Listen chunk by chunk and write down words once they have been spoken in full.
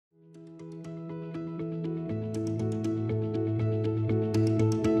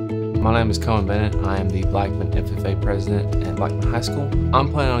My name is Cohen Bennett. I am the Blackman FFA president at Blackman High School.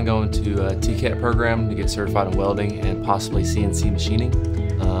 I'm planning on going to a TCAT program to get certified in welding and possibly CNC machining.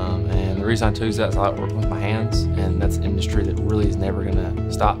 And the reason I choose that is I like working with my hands, and that's an industry that really is never going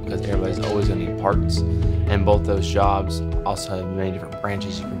to stop because everybody's always going to need parts. And both those jobs also have many different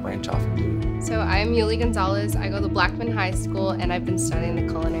branches you can branch off and do. So I'm Yuli Gonzalez. I go to Blackman High School and I've been studying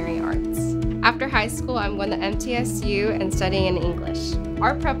the culinary arts. After high school, I'm going to MTSU and studying in English.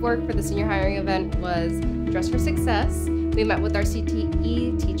 Our prep work for the senior hiring event was Dress for Success. We met with our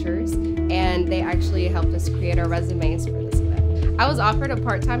CTE teachers and they actually helped us create our resumes for this event. I was offered a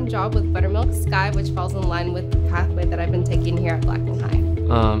part-time job with Buttermilk Sky, which falls in line with the pathway that I've been taking here at Blackman High.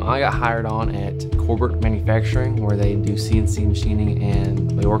 I got hired on at Corbett Manufacturing, where they do CNC machining and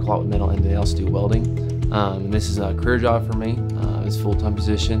they work a lot with metal, and they also do welding. This is a career job for me. It's a full-time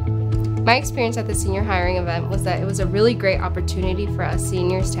position. My experience at the senior hiring event was that it was a really great opportunity for us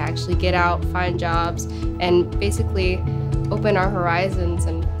seniors to actually get out, find jobs, and basically open our horizons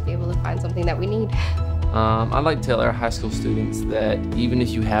and be able to find something that we need. I'd like to tell our high school students that even if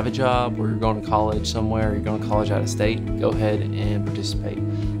you have a job or you're going to college somewhere, or you're going to college out of state, go ahead and participate.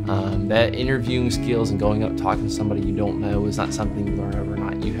 That interviewing skills and going up talking to somebody you don't know is not something you learn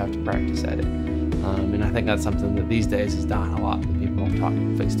overnight. You have to practice at it. And I think that's something that these days is dying a lot. People don't talk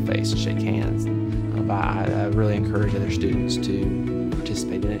face to face and shake hands. But I really encourage other students to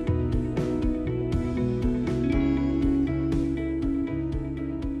participate in it.